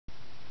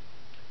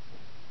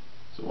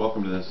So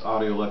welcome to this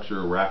audio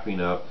lecture wrapping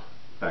up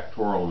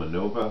factorial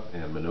MANOVA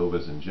and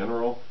MANOVAs in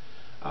general.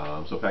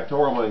 So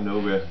factorial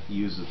MANOVA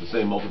uses the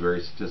same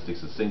multivariate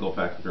statistics as single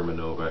factor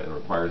MANOVA and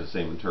requires the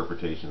same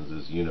interpretations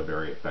as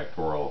univariate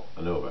factorial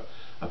MANOVA.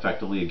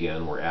 Effectively,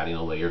 again, we're adding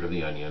a layer to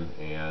the onion,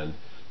 and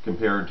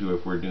compared to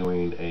if we're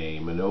doing a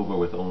MANOVA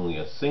with only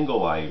a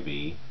single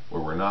IV,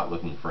 where we're not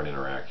looking for an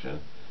interaction,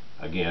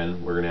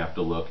 again, we're going to have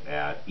to look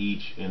at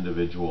each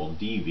individual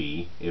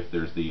DV if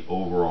there's the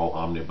overall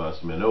omnibus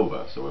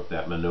MANOVA. So if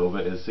that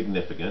MANOVA is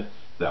significant,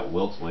 that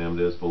Wilks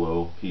lambda is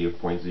below p of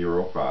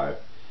 0.05.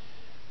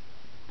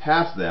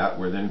 Past that,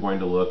 we're then going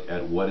to look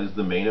at what is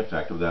the main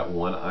effect of that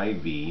one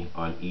IV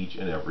on each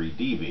and every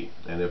DV.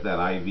 And if that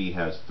IV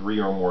has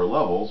 3 or more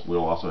levels,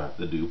 we'll also have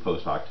to do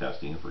post hoc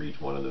testing for each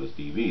one of those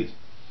DVs.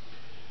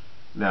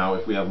 Now,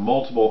 if we have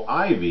multiple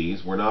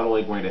IVs, we're not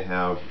only going to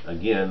have,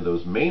 again,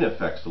 those main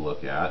effects to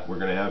look at, we're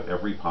going to have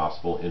every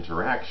possible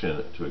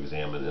interaction to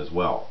examine as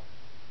well.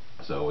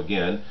 So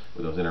again,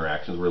 with those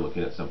interactions, we're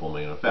looking at simple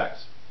main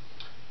effects.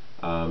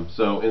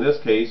 So in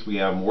this case, we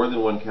have more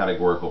than one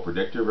categorical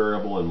predictor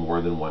variable and more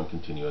than one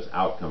continuous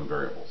outcome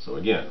variable. So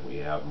again, we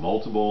have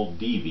multiple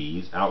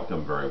DVs,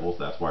 outcome variables.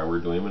 That's why we're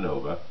doing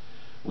MANOVA.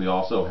 We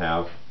also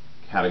have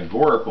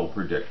categorical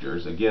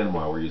predictors, again,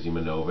 while we're using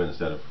MANOVA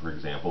instead of, for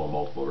example, a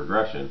multiple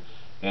regression.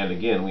 And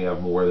again, we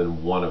have more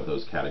than one of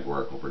those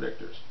categorical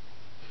predictors.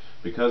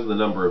 Because of the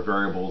number of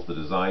variables, the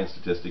design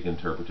statistic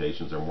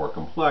interpretations are more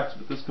complex,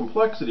 but this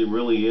complexity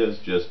really is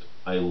just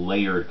a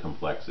layered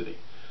complexity.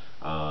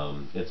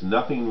 It's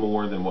nothing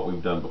more than what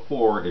we've done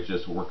before. It's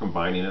just we're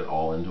combining it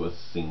all into a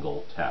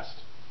single test.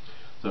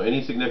 So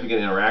any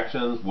significant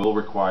interactions will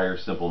require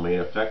simple main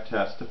effect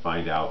tests to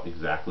find out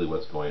exactly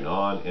what's going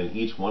on, and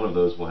each one of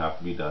those will have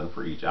to be done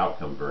for each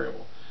outcome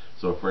variable.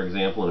 So for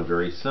example, in a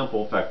very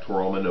simple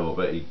factorial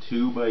MANOVA, a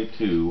 2 by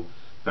 2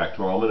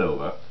 factorial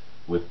MANOVA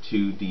with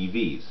 2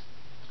 DVs.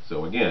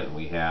 So again,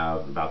 we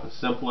have about the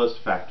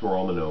simplest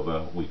factorial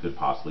MANOVA we could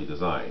possibly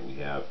design.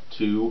 We have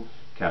 2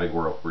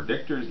 categorical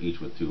predictors, each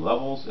with 2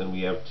 levels, and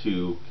we have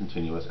 2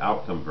 continuous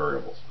outcome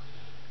variables.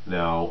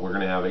 Now, we're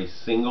going to have a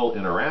single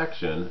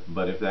interaction,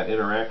 but if that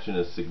interaction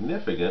is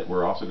significant,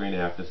 we're also going to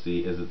have to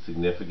see, is it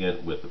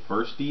significant with the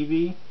first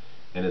DV,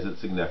 and is it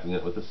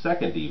significant with the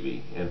second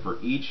DV? And for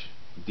each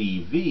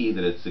DV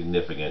that it's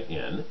significant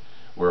in,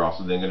 we're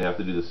also then going to have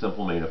to do the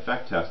simple main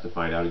effect test to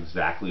find out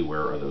exactly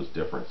where are those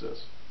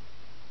differences.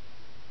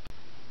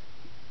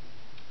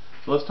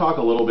 So let's talk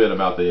a little bit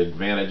about the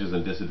advantages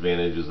and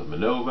disadvantages of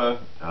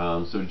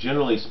MANOVA. So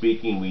generally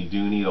speaking, we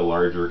do need a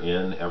larger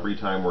N every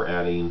time we're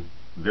adding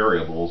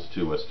variables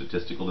to a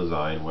statistical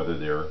design, whether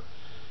they're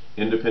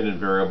independent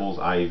variables,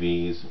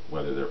 IVs,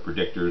 whether they're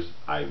predictors,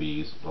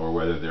 IVs, or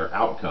whether they're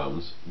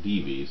outcomes,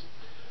 DVs.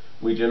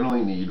 We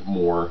generally need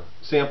more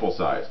sample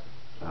size.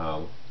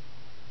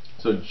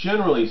 So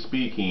generally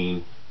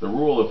speaking, the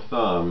rule of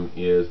thumb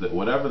is that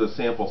whatever the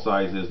sample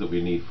size is that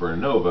we need for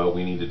ANOVA,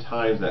 we need to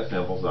times that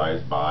sample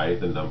size by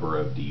the number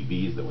of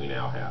DVs that we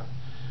now have.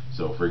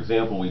 So for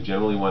example, we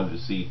generally wanted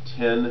to see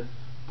 10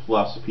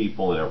 plus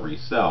people in every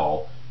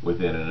cell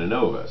within an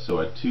ANOVA. So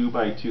a 2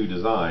 by 2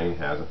 design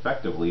has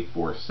effectively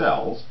 4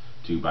 cells,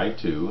 2 by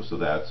 2, so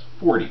that's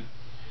 40.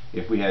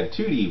 If we had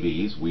 2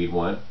 DVs, we'd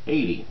want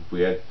 80. If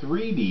we had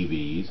 3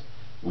 DVs,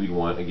 we'd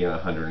want, again,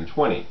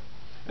 120.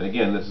 And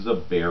again, this is a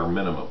bare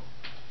minimum.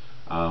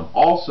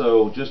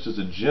 Also, just as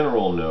a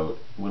general note,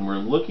 when we're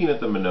looking at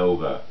the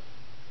MANOVA,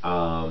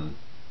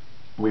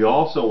 we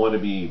also want to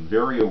be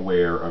very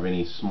aware of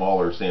any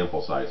smaller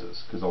sample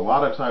sizes, because a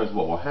lot of times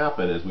what will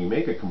happen is we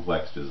make a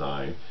complex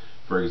design.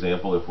 For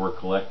example, if we're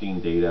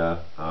collecting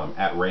data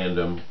at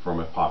random from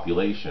a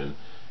population,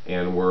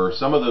 and where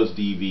some of those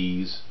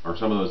DVs or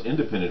some of those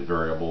independent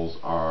variables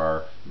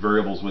are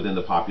variables within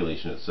the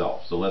population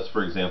itself. So let's,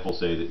 for example,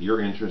 say that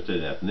you're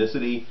interested in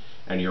ethnicity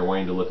and you're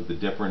wanting to look at the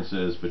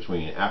differences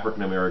between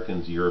African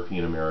Americans,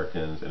 European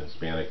Americans, and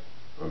Hispanic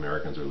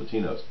Americans or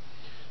Latinos.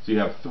 So you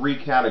have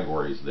 3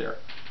 categories there.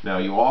 Now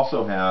you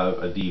also have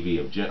a DV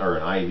of or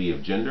an IV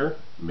of gender,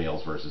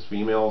 males versus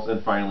females,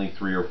 and finally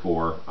 3 or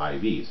 4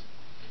 IVs.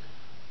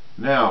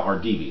 Now, or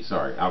DVs,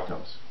 sorry,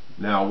 outcomes.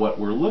 Now what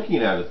we're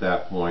looking at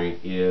that point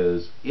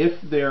is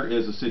if there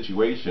is a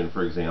situation,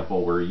 for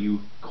example, where you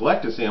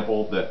collect a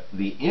sample that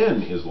the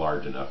N is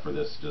large enough for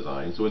this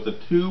design, so it's a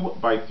 2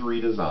 by 3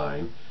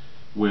 design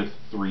with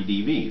 3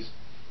 DVs.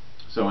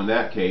 So in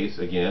that case,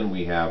 again,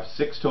 we have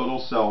 6 total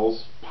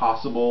cells,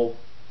 possible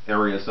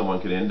areas someone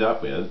could end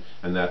up with,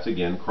 and that's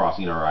again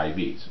crossing our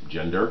IVs,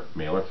 gender,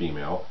 male or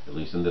female, at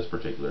least in this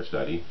particular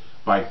study,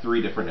 by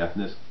 3 different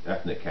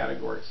ethnic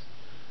categories.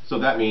 So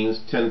that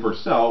means 10 per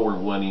cell, we're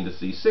wanting to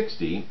see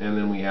 60, and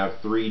then we have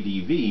 3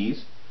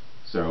 DVs,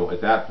 so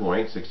at that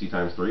point, 60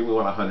 times 3, we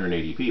want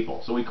 180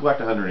 people. So we collect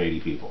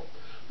 180 people.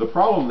 The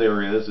problem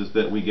there is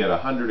that we get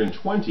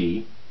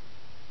 120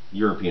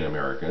 European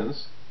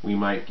Americans, we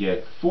might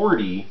get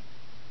 40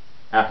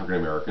 African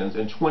Americans,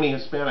 and 20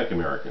 Hispanic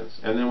Americans.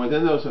 And then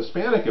within those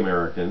Hispanic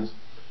Americans,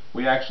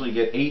 we actually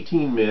get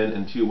 18 men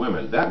and 2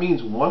 women. That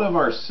means one of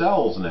our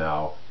cells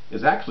now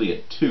is actually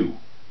at 2.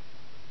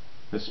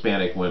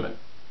 Hispanic women.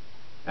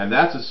 And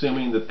that's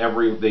assuming that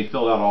they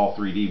filled out all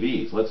 3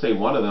 DVs. Let's say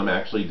one of them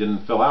actually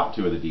didn't fill out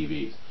 2 of the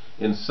DVs.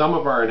 In some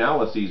of our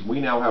analyses, we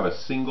now have a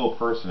single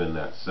person in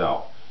that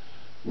cell.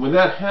 When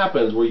that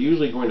happens, we're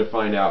usually going to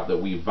find out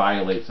that we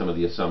violate some of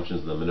the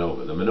assumptions of the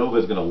MANOVA. The MANOVA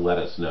is going to let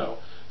us know.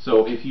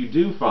 So if you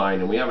do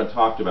find, and we haven't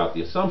talked about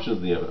the assumptions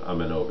of the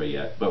MANOVA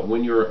yet, but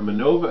when your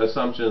MANOVA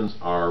assumptions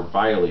are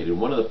violated,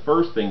 one of the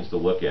first things to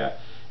look at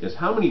is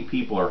how many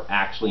people are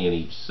actually in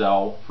each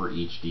cell for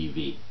each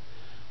DV.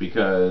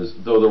 Because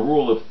though the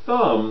rule of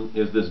thumb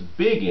is this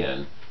big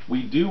N,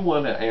 we do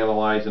want to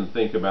analyze and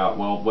think about,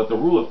 well, what the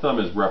rule of thumb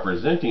is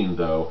representing,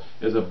 though,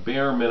 is a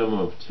bare minimum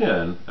of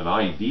 10, and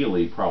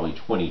ideally probably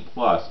 20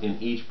 plus, in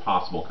each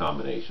possible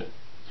combination.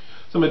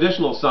 Some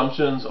additional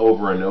assumptions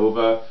over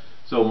ANOVA.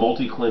 So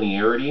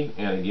multiclinearity,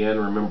 and again,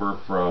 remember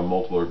from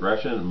multiple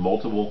regression,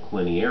 multiple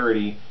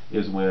linearity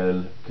is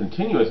when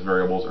continuous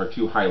variables are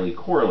too highly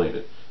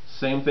correlated.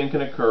 Same thing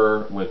can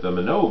occur with the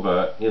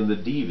MANOVA in the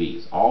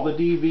DVs. All the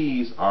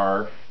DVs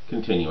are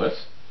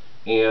continuous,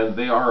 and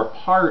they are a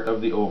part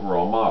of the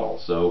overall model.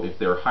 So if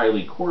they're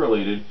highly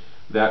correlated,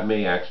 that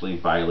may actually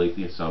violate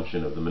the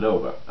assumption of the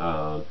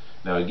MANOVA.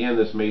 Now again,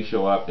 this may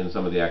show up in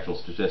some of the actual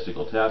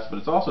statistical tests, but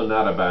it's also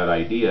not a bad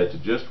idea to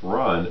just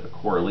run a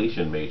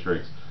correlation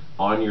matrix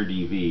on your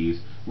DVs,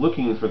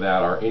 looking for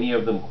that, are any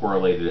of them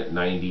correlated at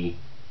 90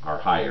 or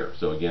higher.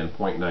 So again,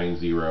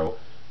 0.90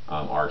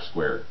 R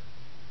squared.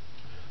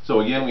 So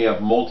again, we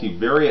have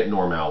multivariate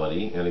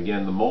normality, and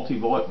again, the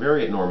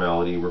multivariate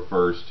normality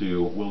refers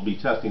to, we'll be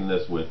testing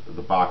this with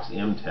the box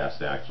M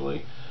test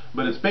actually,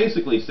 but it's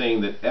basically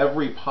saying that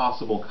every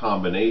possible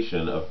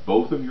combination of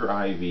both of your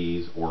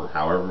IVs, or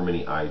however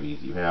many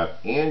IVs you have,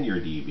 and your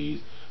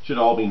DVs should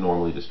all be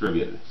normally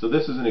distributed. So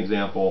this is an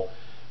example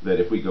that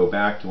if we go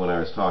back to when I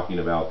was talking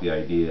about the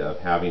idea of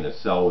having a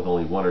cell with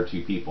only 1 or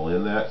 2 people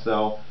in that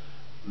cell,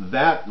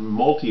 that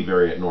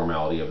multivariate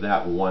normality of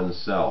that one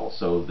cell,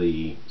 so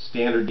the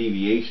standard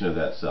deviation of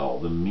that cell,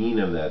 the mean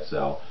of that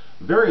cell,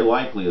 very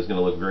likely is going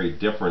to look very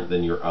different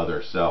than your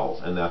other cells,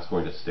 and that's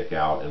going to stick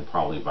out and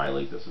probably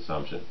violate this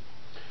assumption.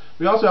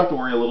 We also have to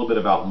worry a little bit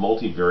about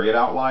multivariate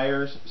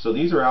outliers. So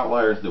these are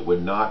outliers that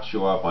would not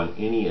show up on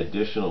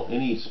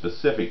any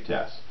specific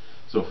test.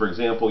 So for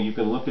example, you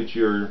can look at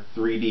your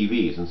 3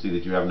 DVs and see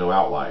that you have no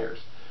outliers.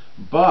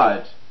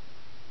 But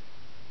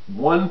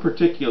one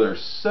particular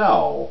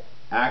cell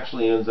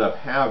actually ends up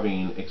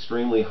having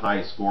extremely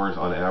high scores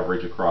on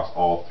average across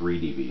all 3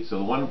 DVs. So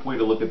the one way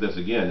to look at this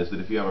again is that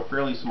if you have a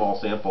fairly small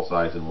sample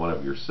size in one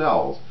of your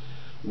cells,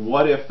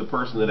 what if the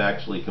person that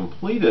actually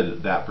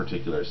completed that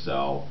particular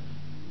cell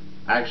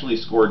actually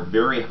scored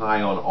very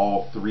high on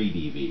all 3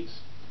 DVs?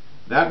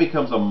 That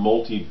becomes a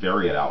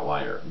multivariate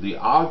outlier.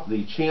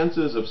 The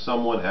chances of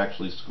someone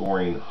actually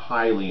scoring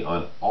highly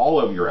on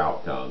all of your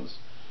outcomes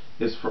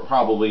is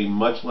probably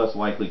much less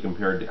likely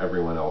compared to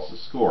everyone else's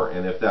score.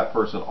 And if that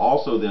person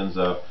also ends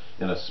up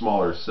in a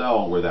smaller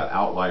cell where that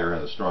outlier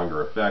has a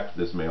stronger effect,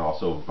 this may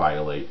also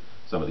violate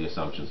some of the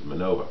assumptions of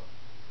MANOVA.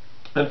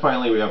 And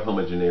finally, we have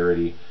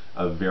homogeneity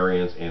of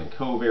variance and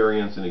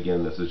covariance, and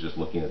again, this is just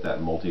looking at that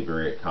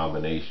multivariate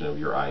combination of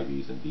your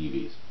IVs and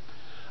DVs.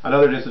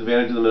 Another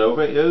disadvantage of the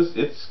MANOVA is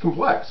it's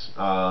complex.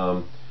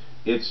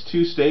 It's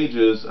 2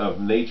 stages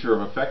of nature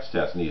of effects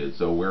test needed.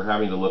 So we're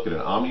having to look at an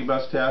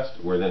omnibus test.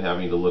 We're then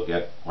having to look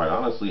at, quite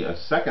honestly, a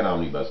second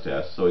omnibus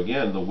test. So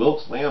again, the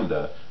Wilks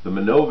lambda, the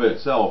MANOVA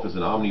itself, is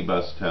an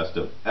omnibus test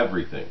of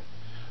everything.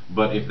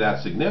 But if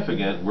that's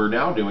significant, we're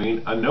now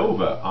doing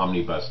ANOVA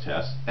omnibus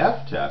tests,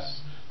 F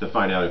tests, to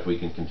find out if we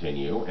can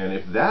continue. And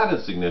if that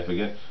is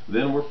significant,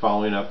 then we're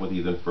following up with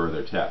even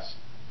further tests.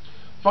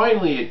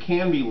 Finally, it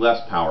can be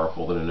less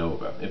powerful than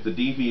ANOVA if the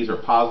DVs are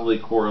positively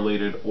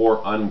correlated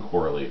or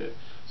uncorrelated.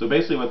 So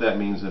basically what that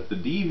means, if the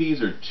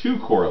DVs are too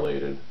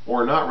correlated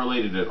or not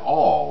related at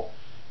all,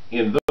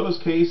 in those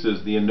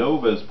cases the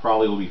ANOVAs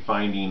probably will be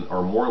finding,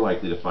 or more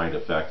likely to find,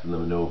 effects than the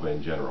MANOVA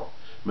in general.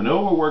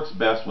 MANOVA works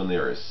best when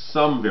there is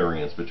some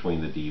variance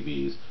between the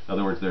DVs. In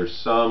other words, there's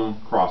some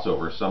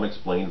crossover, some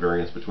explained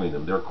variance between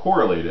them. They're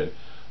correlated,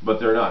 but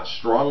they're not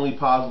strongly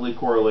positively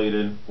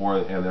correlated,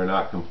 and they're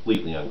not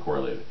completely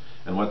uncorrelated.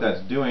 And what that's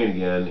doing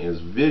again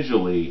is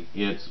visually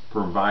it's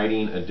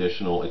providing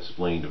additional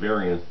explained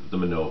variance that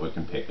the MANOVA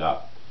can pick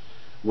up.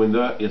 When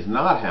that is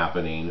not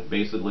happening,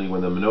 basically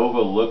when the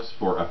MANOVA looks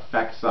for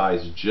effect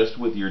size just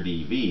with your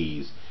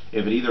DVs,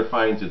 if it either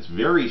finds it's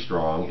very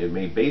strong, it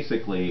may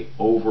basically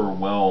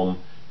overwhelm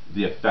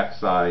the effect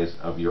size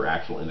of your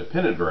actual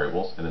independent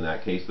variables, and in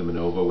that case the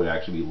MANOVA would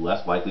actually be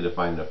less likely to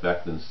find an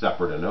effect than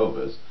separate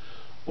ANOVAs.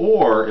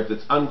 Or if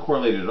it's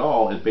uncorrelated at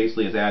all, it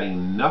basically is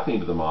adding nothing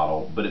to the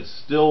model, but it's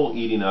still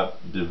eating up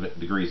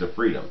degrees of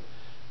freedom.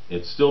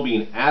 It's still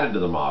being added to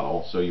the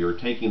model, so you're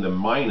taking the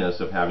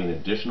minus of having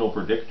additional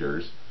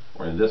predictors,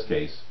 or in this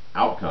case,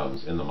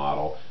 outcomes in the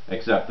model,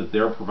 except that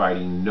they're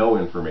providing no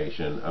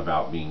information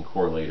about being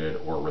correlated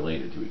or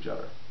related to each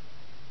other.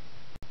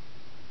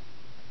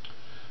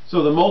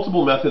 So the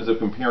multiple methods of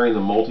comparing the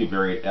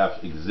multivariate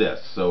F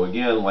exist. So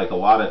again, like a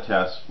lot of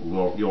tests,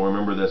 you'll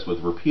remember this with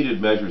repeated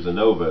measures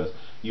ANOVAs,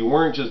 you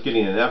weren't just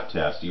getting an F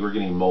test, you were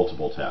getting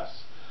multiple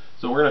tests.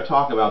 So we're going to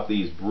talk about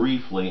these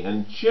briefly,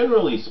 and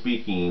generally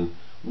speaking,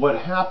 what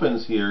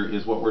happens here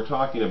is what we're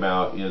talking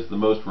about is the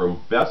most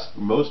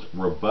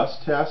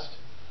robust test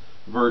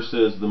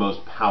versus the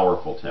most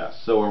powerful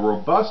test. So a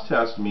robust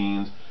test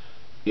means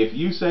if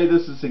you say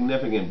this is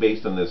significant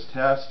based on this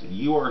test,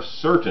 you are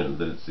certain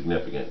that it's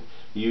significant.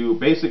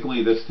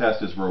 Basically, this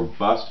test is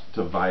robust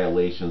to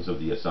violations of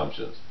the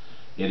assumptions.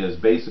 It is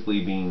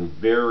basically being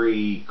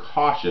very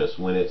cautious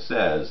when it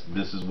says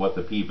this is what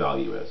the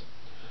p-value is.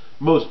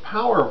 Most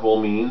powerful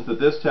means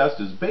that this test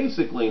is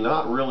basically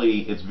not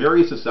really, it's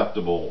very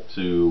susceptible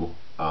to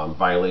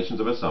violations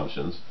of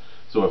assumptions.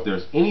 So if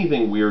there's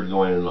anything weird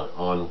going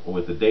on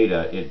with the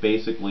data, it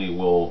basically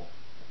will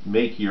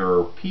make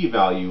your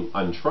p-value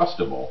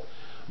untrustable,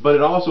 but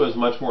it also is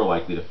much more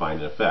likely to find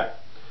an effect.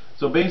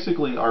 So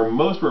basically our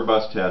most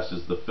robust test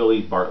is the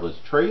Phillies-Bartlett's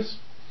trace.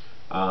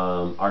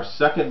 Our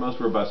second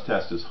most robust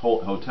test is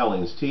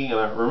Hotelling's T,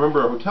 and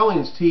remember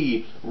Hotelling's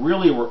T,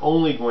 really we're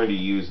only going to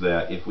use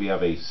that if we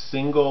have a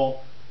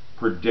single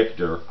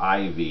predictor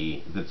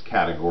IV that's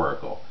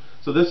categorical.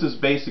 So this is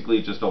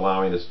basically just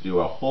allowing us to do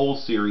a whole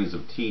series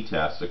of T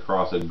tests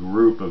across a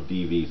group of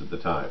DVs at the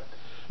time.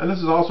 And this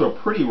is also a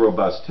pretty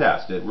robust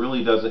test. It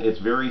really doesn't,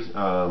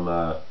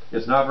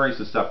 it's not very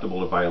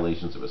susceptible to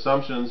violations of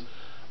assumptions,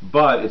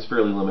 but it's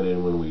fairly limited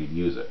in when we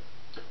use it.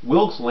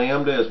 Wilks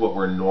Lambda is what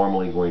we're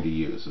normally going to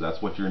use. So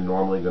that's what you're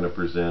normally going to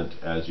present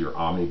as your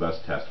omnibus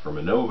test for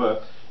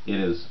MANOVA. It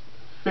is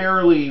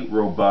fairly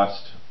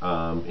robust.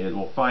 It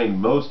will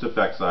find most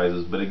effect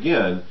sizes, but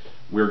again,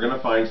 we're going to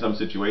find some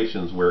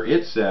situations where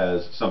it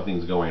says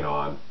something's going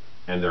on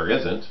and there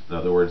isn't. In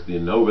other words, the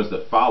ANOVAs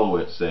that follow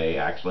it say,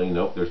 actually,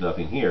 nope, there's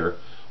nothing here.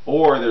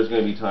 Or there's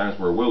going to be times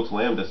where Wilks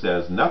Lambda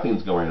says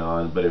nothing's going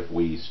on, but if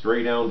we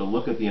stray down to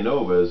look at the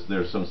ANOVAs,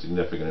 there's some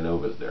significant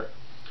ANOVAs there.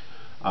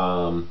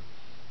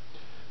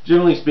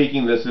 Generally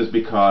speaking, this is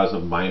because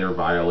of minor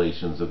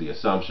violations of the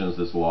assumptions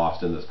that's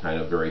lost in this kind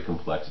of very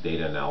complex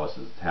data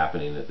analysis that's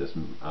happening at this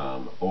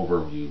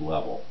overview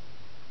level.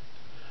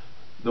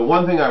 The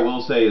one thing I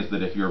will say is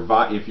that if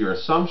your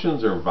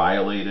assumptions are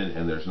violated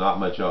and there's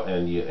not much,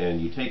 and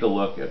you take a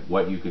look at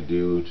what you could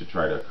do to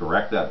try to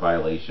correct that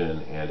violation,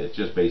 and it's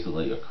just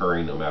basically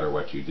occurring no matter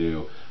what you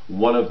do,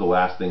 one of the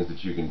last things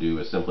that you can do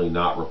is simply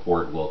not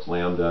report Wilks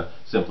Lambda.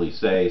 Simply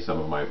say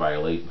some of my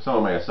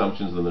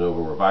assumptions in the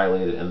MANOVA were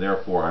violated, and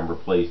therefore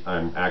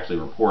I'm actually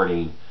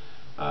reporting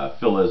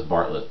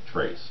Phillips-Bartlett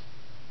trace.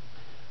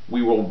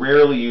 We will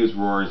rarely use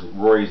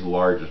Roy's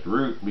largest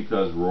root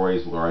because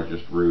Roy's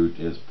largest root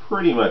is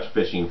pretty much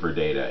fishing for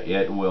data.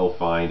 It will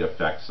find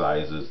effect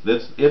sizes.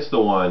 It's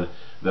the one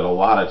that a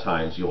lot of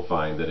times you'll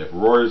find that if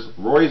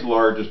Roy's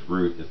largest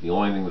root is the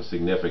only thing that's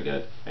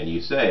significant, and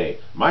you say,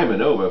 my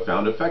MANOVA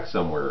found effect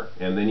somewhere,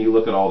 and then you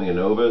look at all the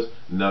ANOVAs,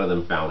 none of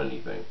them found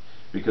anything.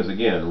 Because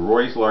again,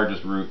 Roy's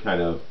largest root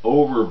kind of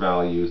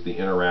overvalues the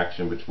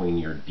interaction between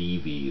your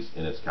DVs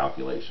in its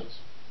calculations.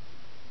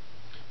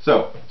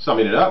 So,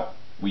 summing it up,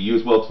 we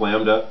use Wilks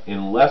Lambda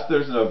unless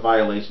there's a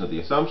violation of the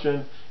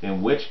assumption,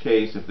 in which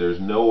case if there's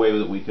no way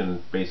that we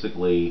can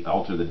basically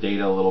alter the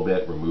data a little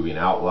bit, removing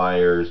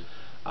outliers,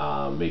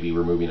 maybe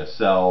removing a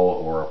cell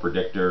or a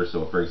predictor.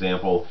 So for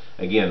example,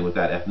 again with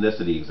that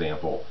ethnicity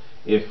example,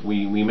 if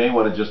we may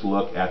want to just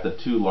look at the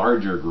two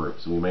larger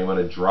groups. We may want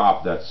to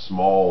drop that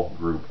small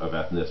group of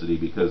ethnicity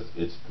because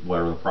it's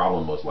where the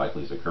problem most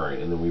likely is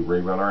occurring, and then we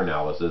rerun our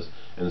analysis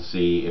and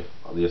see if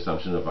the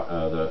assumption of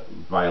the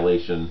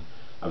violation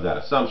of that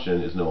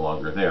assumption is no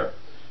longer there.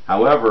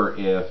 However,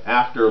 if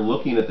after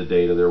looking at the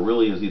data there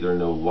really is either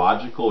no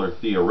logical or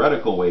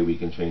theoretical way we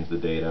can change the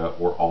data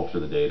or alter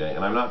the data,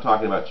 and I'm not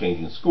talking about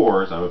changing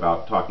scores, I'm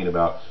talking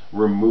about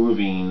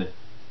removing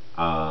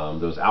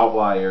those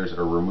outliers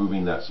or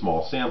removing that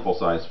small sample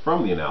size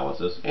from the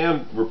analysis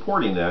and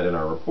reporting that in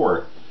our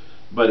report.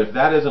 But if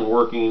that isn't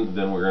working,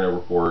 then we're going to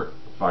report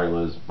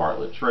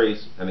Phillips-Bartlett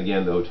trace, and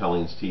again the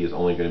Hotelling's T is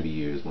only going to be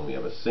used when we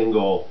have a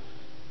single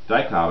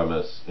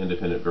dichotomous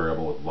independent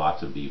variable with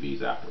lots of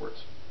DVs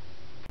afterwards.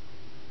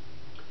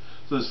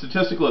 So the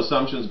statistical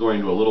assumptions go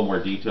into a little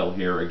more detail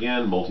here.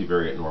 Again,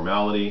 multivariate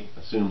normality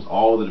assumes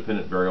all of the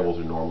dependent variables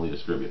are normally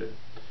distributed,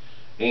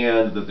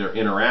 and that their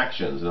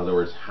interactions, in other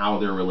words, how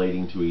they're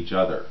relating to each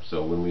other.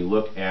 So when we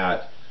look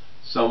at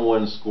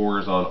someone's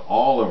scores on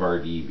all of our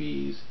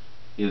DVs,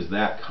 is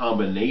that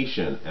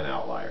combination an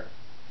outlier?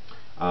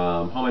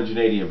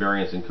 Homogeneity of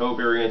variance and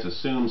covariance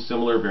assumes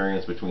similar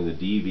variance between the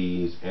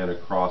DVs and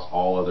across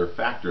all other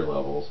factor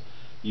levels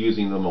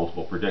using the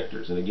multiple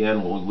predictors. And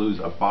again, we'll use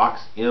a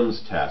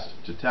Box-Ems test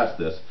to test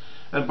this.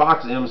 And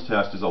Box-Ems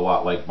test is a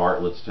lot like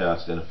Bartlett's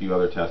test and a few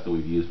other tests that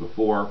we've used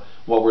before.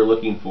 What we're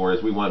looking for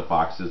is we want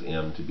boxes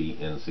M to be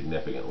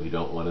insignificant. We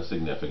don't want a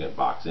significant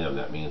box M.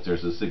 That means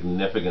there's a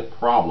significant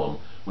problem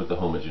with the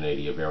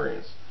homogeneity of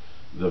variance.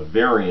 The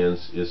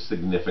variance is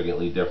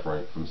significantly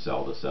different from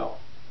cell to cell.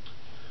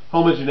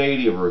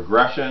 Homogeneity of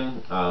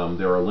regression.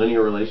 There are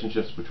linear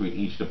relationships between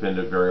each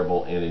dependent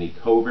variable and any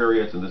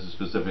covariates, and this is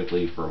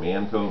specifically for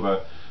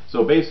MANCOVA.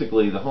 So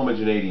basically, the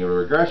homogeneity of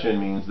regression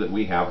means that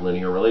we have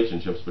linear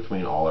relationships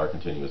between all our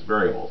continuous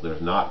variables.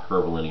 There's not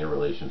curvilinear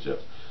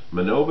relationships.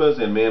 MANOVAs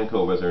and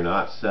MANCOVAs are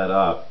not set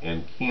up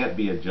and can't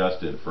be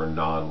adjusted for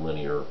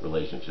nonlinear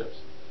relationships.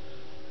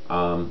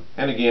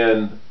 And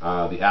again,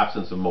 the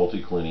absence of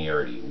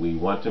multiclinearity. We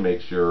want to make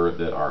sure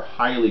that our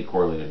highly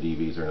correlated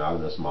DVs are not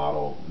in this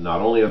model.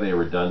 Not only are they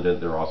redundant,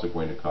 they're also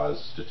going to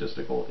cause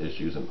statistical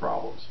issues and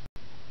problems.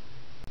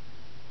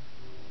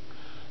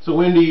 So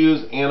when to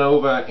use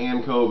ANOVA,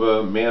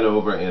 ANCOVA,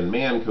 MANOVA, and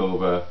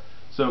MANCOVA?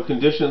 So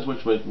conditions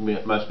which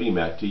must be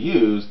met to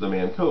use the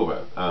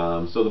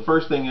MANCOVA. So the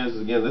first thing is,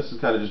 again, this is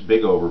kind of just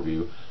big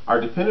overview. Our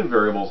dependent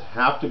variables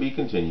have to be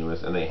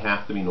continuous and they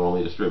have to be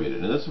normally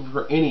distributed. And this is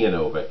for any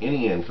ANOVA,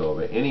 any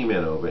ANCOVA, any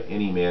MANOVA,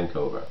 any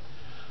MANCOVA.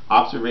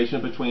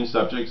 Observation between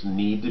subjects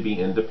need to be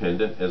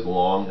independent as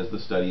long as the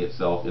study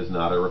itself is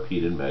not a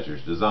repeated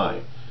measures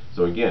design.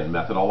 So again,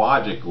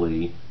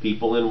 methodologically,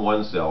 people in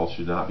one cell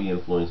should not be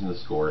influencing the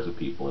scores of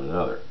people in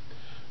another.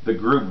 The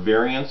group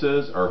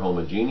variances are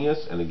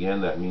homogeneous, and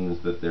again, that means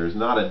that there's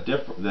not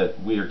that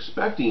we are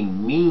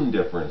expecting mean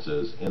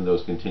differences in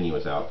those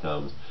continuous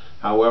outcomes.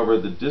 However,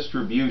 the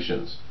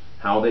distributions,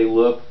 how they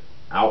look,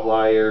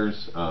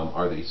 outliers,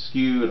 are they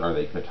skewed, are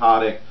they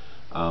ketotic,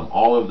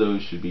 all of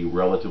those should be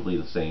relatively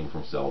the same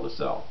from cell to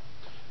cell.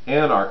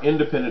 And our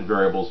independent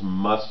variables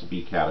must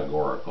be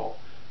categorical.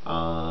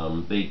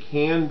 They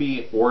can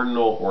be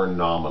ordinal or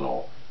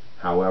nominal.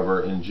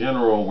 However, in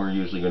general, we're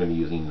usually going to be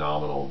using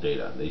nominal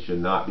data. They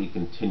should not be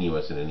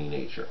continuous in any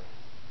nature.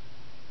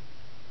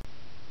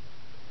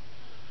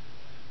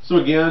 So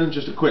again,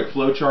 just a quick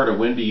flow chart of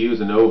when to use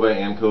ANOVA,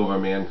 ANCOVA,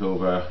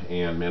 MANCOVA,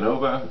 and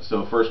MANOVA.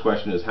 So first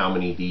question is how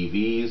many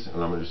DVs,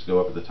 and I'm going to just go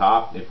up at the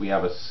top. If we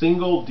have a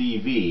single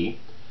DV,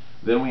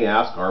 then we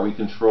ask, are we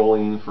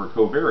controlling for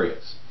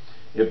covariates?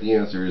 If the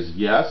answer is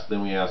yes,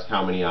 then we ask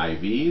how many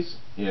IVs.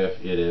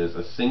 If it is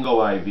a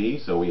single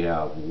IV, so we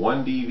have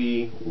one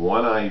DV,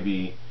 one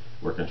IV,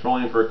 we're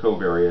controlling for a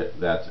covariate,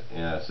 that's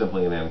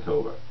simply an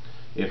ANCOVA.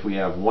 If we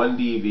have one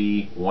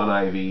DV, one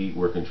IV,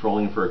 we're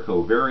controlling for a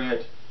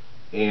covariate,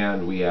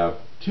 and we have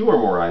two or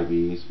more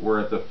IVs, we're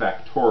at the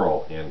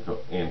factorial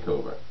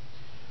ANCOVA.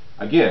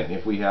 Again,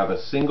 if we have a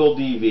single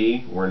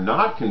DV, we're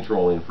not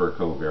controlling for a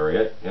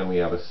covariate, and we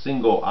have a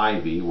single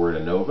IV, we're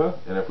at ANOVA,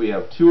 and if we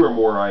have two or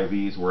more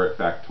IVs, we're at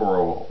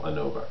factorial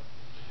ANOVA.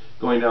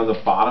 Going down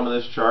the bottom of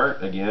this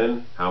chart,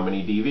 again, how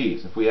many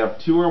DVs? If we have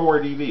two or more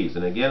DVs,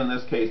 and again in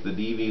this case the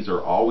DVs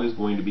are always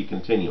going to be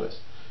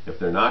continuous. If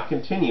they're not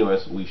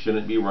continuous, we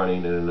shouldn't be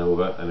running an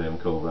ANOVA, an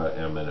ANCOVA,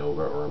 a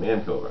MANOVA, or a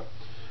MANCOVA.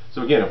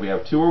 So again, if we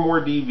have two or more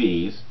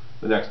DVs,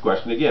 the next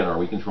question again, are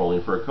we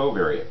controlling for a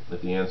covariate?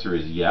 If the answer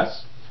is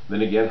yes,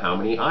 then again, how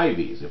many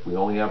IVs? If we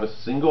only have a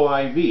single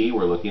IV,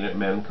 we're looking at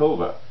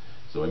MANCOVA.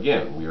 So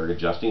again, we are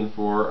adjusting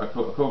for a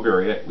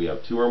covariate, we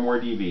have two or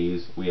more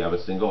DVs, we have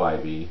a single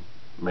IV,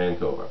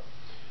 MANCOVA.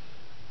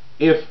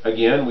 If,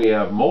 again, we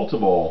have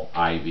multiple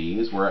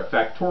IVs, we're at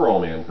factorial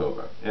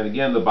MANCOVA. And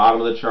again, the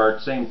bottom of the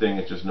chart, same thing,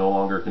 it's just no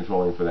longer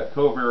controlling for that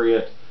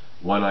covariate.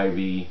 One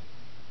IV,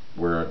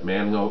 we're at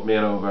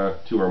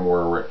MANOVA, two or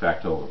more, we're at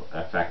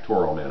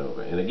factorial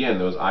MANOVA. And again,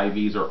 those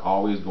IVs are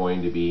always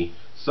going to be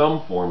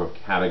some form of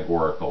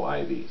categorical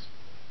IVs.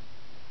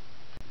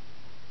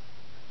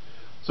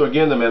 So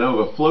again, the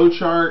MANOVA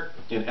flowchart.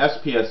 In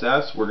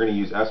SPSS, we're going to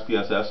use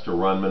SPSS to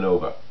run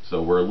MANOVA.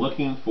 So we're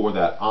looking for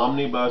that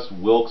omnibus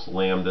Wilks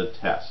lambda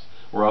test.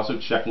 We're also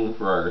checking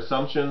for our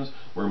assumptions.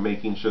 We're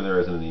making sure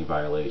there isn't any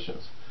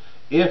violations.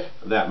 If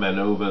that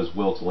MANOVA's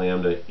Wilks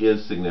lambda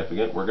is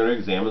significant, we're going to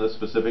examine the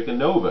specific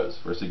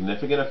ANOVAs for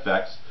significant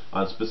effects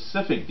on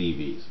specific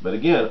DVs. But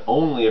again,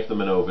 only if the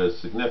MANOVA is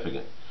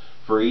significant.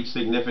 For each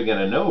significant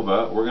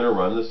ANOVA, we're going to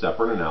run the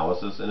separate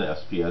analysis in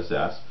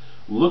SPSS,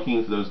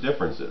 looking for those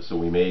differences. So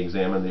we may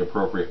examine the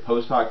appropriate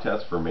post hoc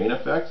test for main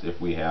effects if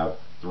we have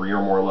three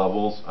or more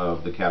levels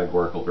of the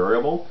categorical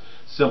variable.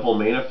 Simple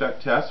main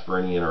effect test for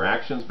any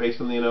interactions based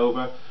on the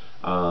ANOVA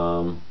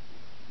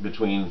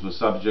between the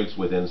subjects,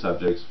 within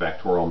subjects,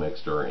 factorial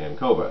mixed, or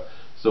ANCOVA.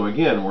 So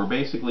again, we're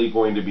basically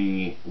going to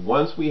be,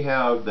 once we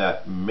have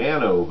that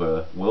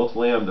MANOVA Wilks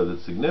lambda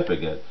that's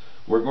significant,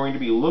 we're going to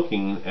be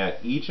looking at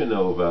each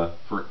ANOVA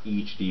for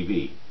each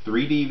DV.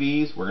 3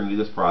 DVs, we're going to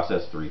do this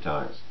process 3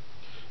 times.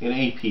 In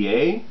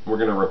APA, we're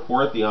going to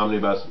report the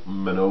omnibus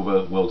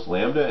MANOVA Wilks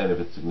lambda, and if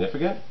it's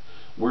significant,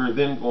 we're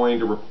then going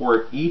to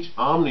report each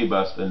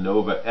omnibus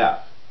ANOVA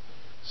F.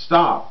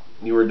 Stop.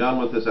 You are done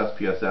with this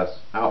SPSS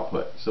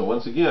output. So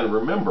once again,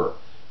 remember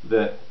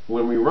that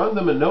when we run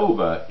the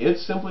MANOVA,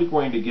 it's simply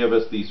going to give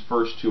us these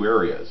first 2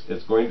 areas.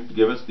 It's going to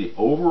give us the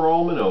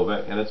overall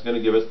MANOVA, and it's going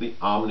to give us the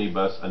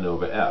omnibus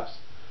ANOVA Fs.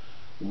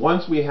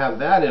 Once we have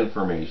that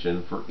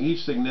information for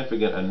each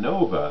significant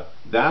ANOVA,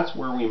 that's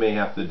where we may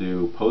have to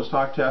do post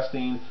hoc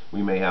testing,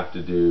 we may have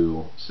to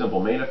do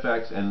simple main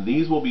effects, and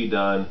these will be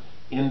done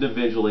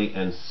individually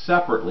and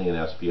separately in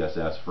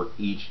SPSS for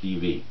each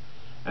DV.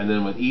 And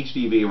then with each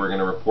DV, we're going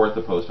to report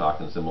the post hoc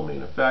and simple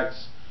main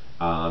effects,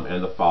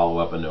 and the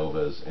follow-up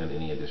ANOVAs and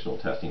any additional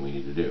testing we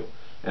need to do.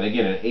 And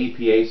again, in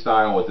APA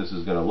style, what this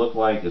is going to look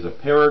like is a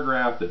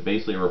paragraph that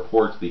basically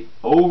reports the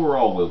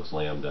overall Wilks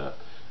lambda,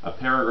 a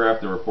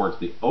paragraph that reports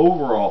the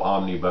overall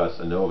omnibus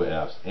ANOVA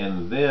Fs,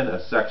 and then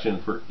a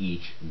section for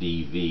each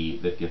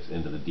DV that gets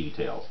into the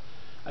details.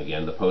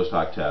 Again, the post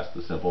hoc test,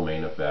 the simple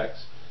main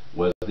effects,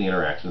 was the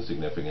interaction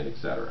significant,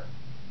 etc.